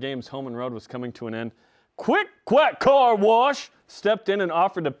 consecutive games home and road was coming to an end. Quick Quack Car Wash stepped in and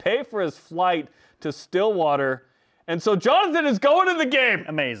offered to pay for his flight to Stillwater. And so Jonathan is going to the game.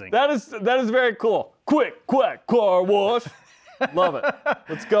 Amazing. That is very cool. Quick Quack Car Wash. Love it.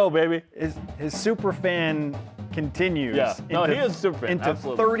 Let's go, baby. His super fan continues. Yeah. No, he is super fan. Into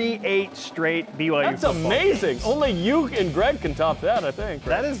Absolutely. 38 straight BYU That's football amazing. games. Only you and Greg can top that, I think.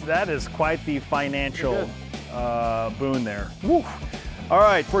 Right? That is quite the financial boon there. Woo. All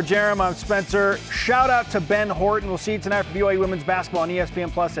right, for Jarom, I'm Spencer. Shout out to Ben Horton. We'll see you tonight for BYU women's basketball on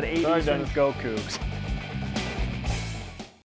ESPN Plus at 8 Eastern. Go Cougs.